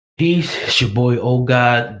Peace, it's your boy Old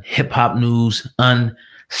God, Hip Hop News,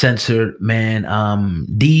 Uncensored, man.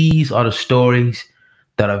 These are the stories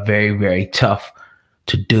that are very, very tough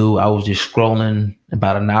to do. I was just scrolling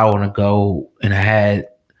about an hour ago and I had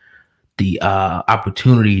the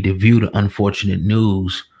opportunity to view the unfortunate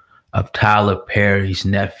news of Tyler Perry's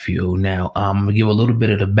nephew. Now, I'm going to give a little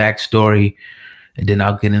bit of the backstory and then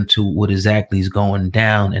I'll get into what exactly is going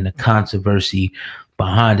down and the controversy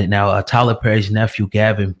behind it. Now, Tyler Perry's nephew,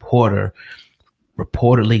 Gavin Porter,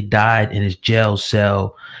 reportedly died in his jail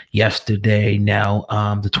cell yesterday. Now,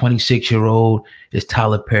 the 26-year-old is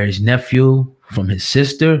Tyler Perry's nephew from his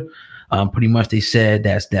sister. Pretty much they said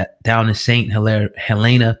that down in St.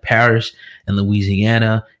 Helena Parish in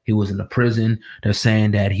Louisiana, he was in a prison. They're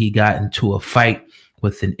saying that he got into a fight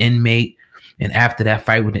with an inmate. And after that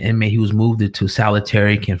fight with the inmate, he was moved into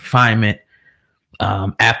solitary confinement.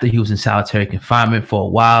 After he was in solitary confinement for a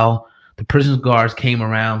while, the prison guards came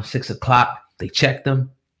around 6 o'clock. They checked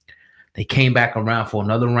him. They came back around for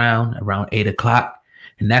another round around 8 o'clock.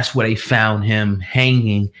 And that's where they found him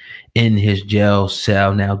hanging in his jail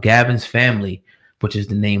cell. Now, Gavin's family, which is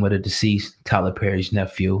the name of the deceased, Tyler Perry's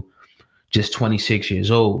nephew, just 26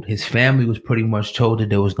 years old. His family was pretty much told that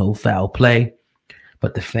there was no foul play,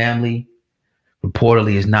 but the family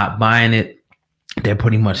reportedly is not buying it. They're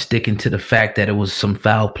pretty much sticking to the fact that it was some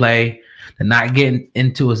foul play. They're not getting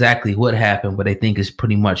into exactly what happened, but they think it's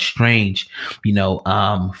pretty much strange,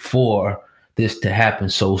 for this to happen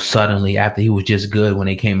so suddenly after he was just good when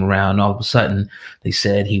they came around. All of a sudden, they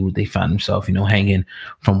said they found himself, hanging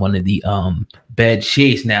from one of the bed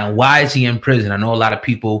sheets. Now, why is he in prison? I know a lot of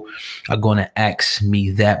people are going to ask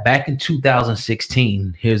me that. Back in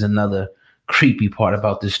 2016, here's another creepy part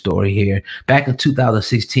about this story here. Back in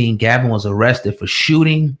 2016, Gavin was arrested for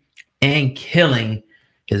shooting and killing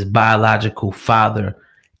his biological father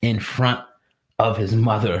in front of his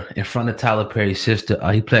mother, in front of Tyler Perry's sister.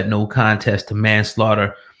 He pled no contest to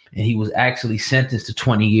manslaughter, and he was actually sentenced to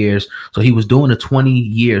 20 years. So he was doing a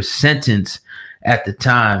 20-year sentence at the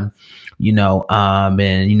time, he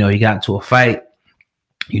got into a fight.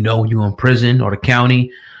 When you're in prison or the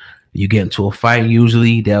county, you get into a fight,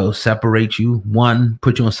 usually they'll separate you. One,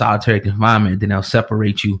 put you in solitary confinement, then they'll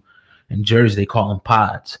separate you. In Jersey, they call them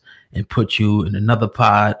pods, and put you in another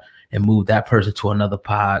pod and move that person to another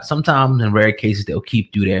pod. Sometimes, in rare cases, they'll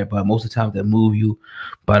keep you there, but most of the time they'll move you.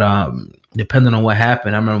 But depending on what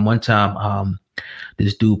happened, I remember one time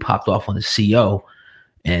this dude popped off on the CO,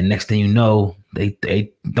 and next thing you know, they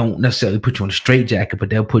don't necessarily put you in a straitjacket, but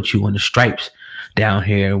they'll put you in the stripes down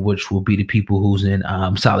here, which will be the people who's in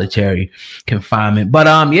solitary confinement. But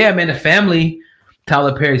yeah, man, the family,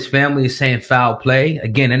 Tyler Perry's family, is saying foul play.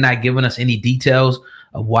 Again, they're not giving us any details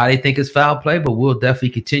of why they think it's foul play, but we'll definitely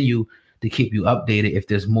continue to keep you updated if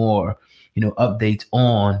there's more, updates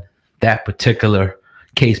on that particular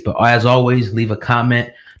case. But as always, leave a comment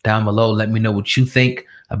down below. Let me know what you think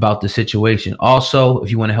about the situation. Also,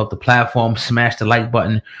 if you want to help the platform, smash the like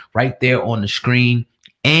button right there on the screen.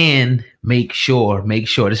 And make sure,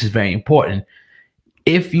 this is very important.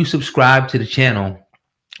 If you subscribe to the channel,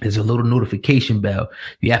 there's a little notification bell.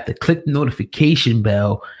 You have to click the notification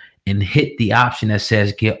bell and hit the option that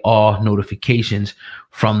says get all notifications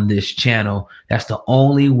from this channel. That's the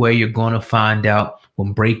only way you're going to find out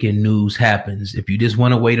when breaking news happens. If you just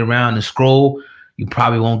want to wait around and scroll, you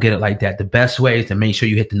probably won't get it like that. The best way is to make sure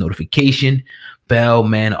you hit the notification bell,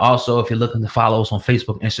 man. Also, if you're looking to follow us on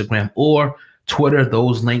Facebook, Instagram, or Twitter,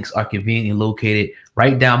 those links are conveniently located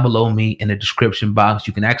right down below me in the description box.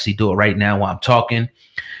 You can actually do it right now while I'm talking.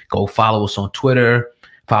 Go follow us on Twitter,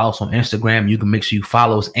 follow us on Instagram. You can make sure you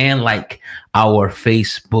follow us and like our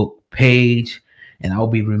Facebook page. And I'll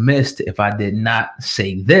be remiss if I did not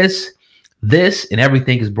say this. This and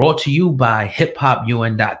everything is brought to you by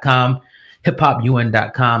hiphopun.com.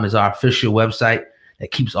 Hiphopun.com is our official website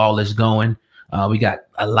that keeps all this going. We got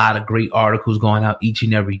a lot of great articles going out each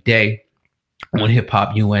and every day on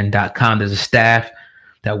hiphopun.com. There's a staff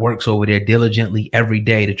that works over there diligently every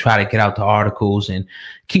day to try to get out the articles and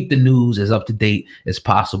keep the news as up to date as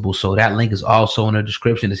possible. So that link is also in the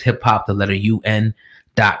description. It's hiphop.un.com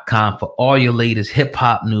for all your latest hip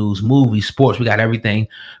hop news, movies, sports. We got everything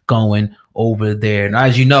going over there. Now,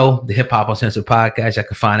 as you know, the Hip Hop Uncensored podcast, I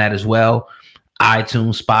can find that as well.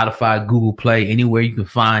 iTunes, Spotify, Google Play, anywhere you can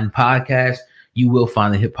find podcasts, you will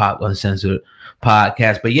find the Hip Hop Uncensored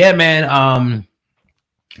podcast. But yeah, man,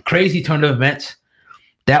 crazy turn of events.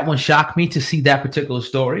 That one shocked me to see that particular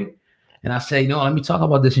story. And I say, let me talk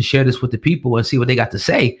about this and share this with the people and see what they got to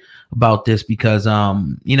say about this, because,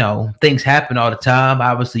 things happen all the time,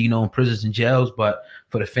 obviously, in prisons and jails. But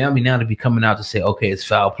for the family now to be coming out to say, okay, it's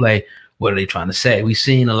foul play, what are they trying to say? We've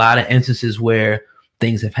seen a lot of instances where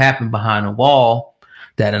things have happened behind the wall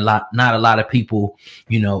that not a lot of people,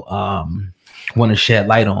 want to shed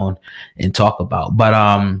light on and talk about. But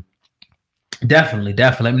definitely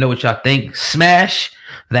let me know what y'all think. Smash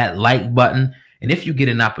that like button. And if you get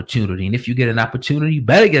an opportunity,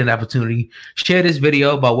 better get an opportunity, share this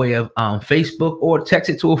video by way of Facebook or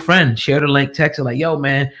text it to a friend. Share the link, text it like, yo,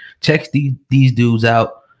 man, check these dudes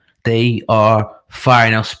out. They are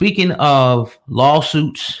fire. Now, speaking of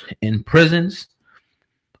lawsuits in prisons,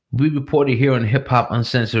 we reported here on the Hip Hop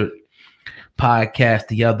Uncensored podcast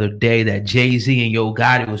the other day that Jay-Z and Yo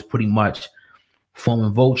Gotti was pretty much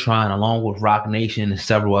forming Voltron along with Roc Nation and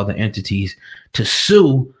several other entities to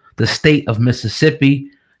sue the state of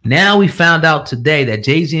Mississippi. Now we found out today that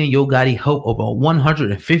Jay-Z and Yo Gotti helped over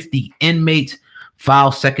 150 inmates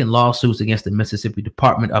file second lawsuits against the Mississippi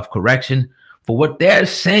Department of Correction for what they're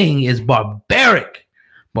saying is barbaric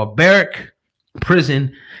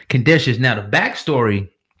prison conditions. Now, the backstory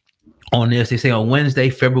on this, they say on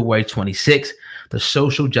Wednesday, February 26th, the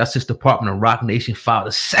Social Justice Department of Roc Nation filed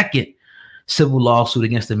a second civil lawsuit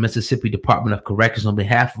against the Mississippi Department of Corrections on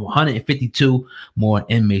behalf of 152 more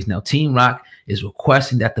inmates. Now, Team Roc is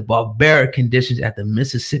requesting that the barbaric conditions at the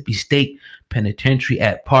Mississippi State Penitentiary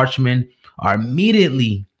at Parchman are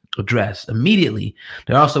immediately addressed.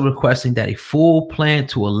 They're also requesting that a full plan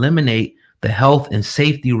to eliminate the health and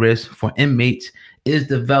safety risks for inmates is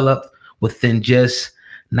developed within just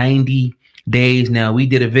 90 days. Now, we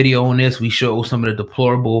did a video on this. We showed some of the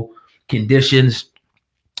deplorable conditions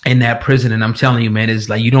in that prison, and I'm telling you, man, it's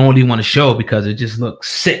like you don't really want to show because it just looks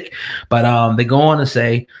sick. But they go on to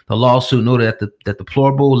say the lawsuit noted that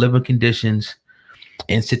deplorable living conditions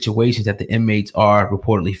and situations that the inmates are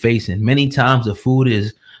reportedly facing. Many times the food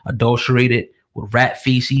is adulterated with rat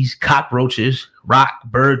feces, cockroaches, rock,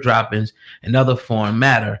 bird droppings, and other foreign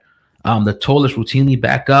matter. The toilets routinely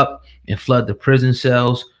back up and flood the prison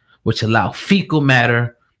cells, which allow fecal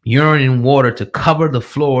matter, urine, and water to cover the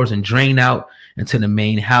floors and drain out into the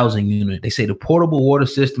main housing unit. They say the portable water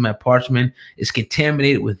system at Parchman is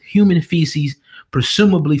contaminated with human feces,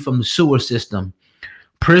 presumably from the sewer system.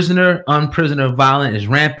 Unprisoner violence is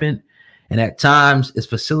rampant, and at times is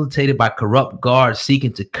facilitated by corrupt guards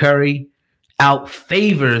seeking to curry out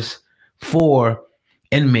favors for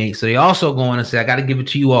inmates. So they also go on and say, I got to give it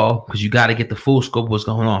to you all because you got to get the full scope of what's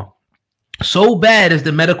going on. So bad is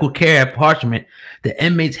the medical care at Parchman that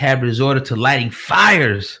inmates have resorted to lighting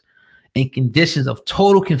fires in conditions of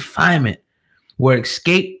total confinement where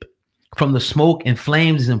escape from the smoke and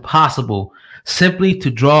flames is impossible, simply to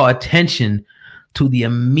draw attention to the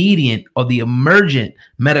immediate or the emergent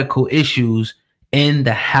medical issues in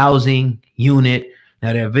the housing unit.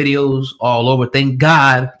 Now, there are videos all over. Thank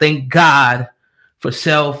God for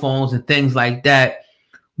cell phones and things like that,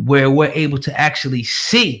 where we're able to actually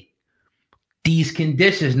see these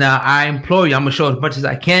conditions. Now, I implore you, I'm going to show as much as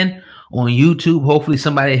I can on YouTube. Hopefully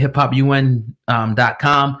somebody at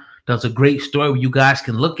hiphopun.com does a great story where you guys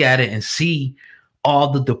can look at it and see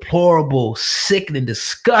all the deplorable, sickening,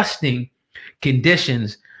 disgusting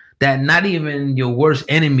conditions that not even your worst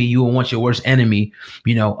enemy, you will want your worst enemy,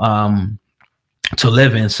 to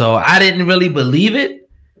live in. So I didn't really believe it,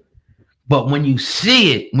 but when you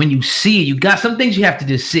see it, you got some things you have to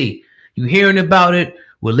just see. You're hearing about it.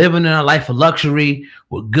 We're living in a life of luxury.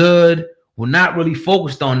 We're good. We're not really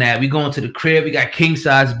focused on that. We go into the crib. We got king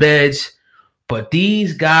size beds, but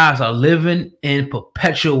these guys are living in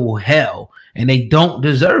perpetual hell and they don't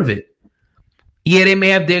deserve it. Yeah, they may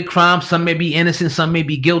have their crimes. Some may be innocent. Some may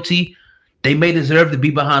be guilty. They may deserve to be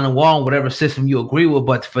behind the wall in whatever system you agree with.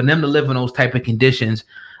 But for them to live in those type of conditions,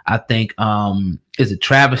 I think is a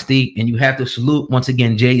travesty. And you have to salute, once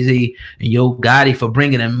again, Jay-Z and Yo Gotti for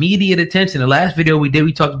bringing immediate attention. The last video we did,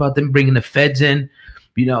 we talked about them bringing the feds in,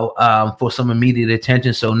 for some immediate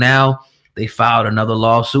attention. So now they filed another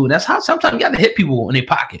lawsuit. And that's how sometimes you got to hit people in their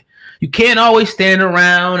pocket. You can't always stand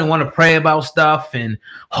around and want to pray about stuff and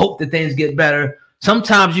hope that things get better.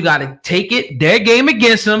 Sometimes you got to take it, their game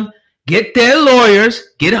against them, get their lawyers,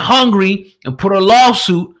 get hungry, and put a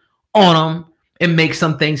lawsuit on them and make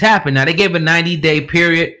some things happen. Now, they gave a 90-day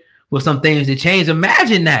period with some things to change.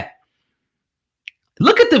 Imagine that.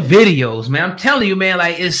 Look at the videos, man. I'm telling you, man,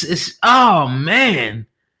 like it's oh, man.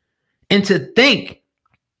 And to think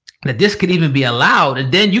that this could even be allowed,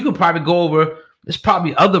 and then you could probably go over, there's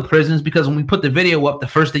probably other prisons, because when we put the video up, the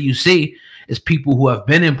first thing you see is people who have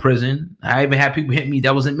been in prison. I even had people hit me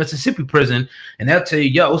that was in Mississippi prison, and they'll tell you,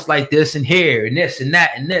 yo, it's like this and here and this and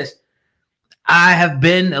that and this. I have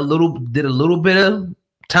been did a little bit of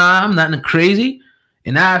time, nothing crazy,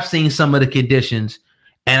 and I've seen some of the conditions,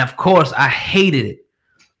 and of course, I hated it.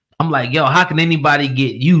 I'm like, yo, how can anybody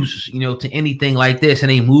get used, to anything like this,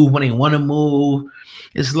 and they move when they want to move?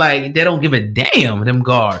 It's like they don't give a damn, them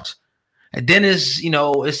guards. And then it's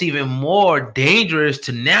even more dangerous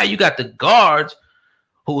to now you got the guards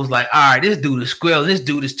who's like, all right, this dude is squealing, this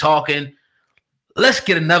dude is talking. Let's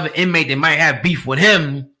get another inmate that might have beef with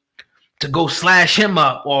him to go slash him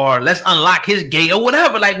up, or let's unlock his gate or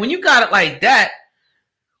whatever. Like, when you got it like that,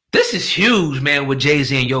 this is huge, man, what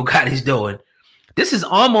Jay-Z and Yo Gotti's doing. This is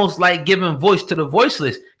almost like giving voice to the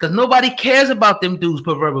voiceless, because nobody cares about them dudes,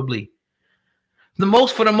 proverbially.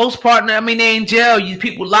 For the most part, I mean, they in jail. You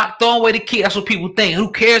people locked on with the key. That's what people think.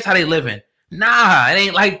 Who cares how they living? Nah, it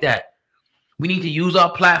ain't like that. We need to use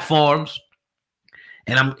our platforms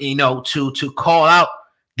and to call out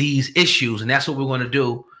these issues, and that's what we're going to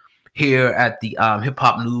do here at the Hip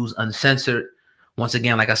Hop News Uncensored. Once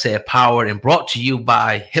again, like I said, powered and brought to you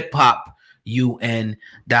by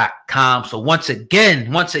hiphopun.com. So once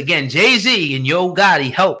again, Jay-Z and Yo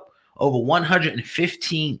Gotti helped over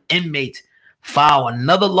 115 inmates file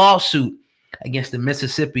another lawsuit against the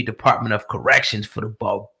Mississippi Department of Corrections for the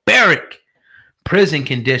barbaric prison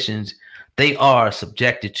conditions they are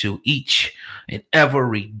subjected to each and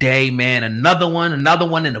every day, man. Another one in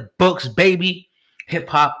the books, baby. Hip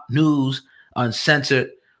Hop News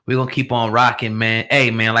Uncensored. We're going to keep on rocking, man.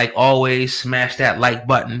 Hey, man, like always, smash that like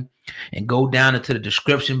button and go down into the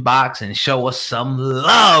description box and show us some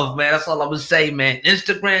love, man. That's all I'm going to say, man.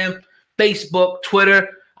 Instagram, Facebook, Twitter.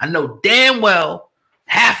 I know damn well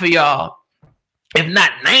half of y'all, if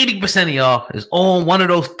not 90% of y'all, is on one of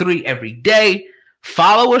those three every day.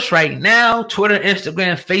 Follow us right now. Twitter,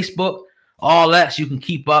 Instagram, Facebook, all that, so you can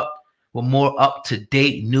keep up with more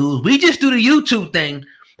up-to-date news. We just do the YouTube thing,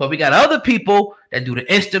 but we got other people that do the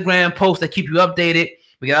Instagram posts that keep you updated.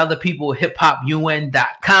 We got other people at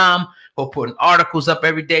hiphopun.com who are putting articles up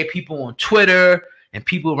every day, people on Twitter, and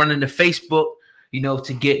people running the Facebook,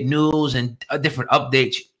 to get news and different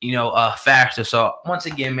updates, faster. So once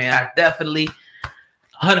again, man, I definitely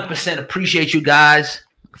 100% appreciate you guys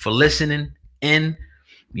for listening in,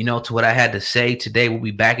 to what I had to say today. We'll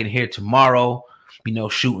be back in here tomorrow,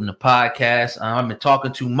 shooting the podcast. I've been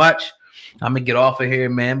talking too much. I'm gonna get off of here,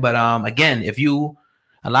 man. But again,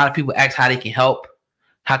 a lot of people ask how they can help,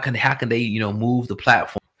 how can they, move the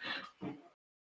platform.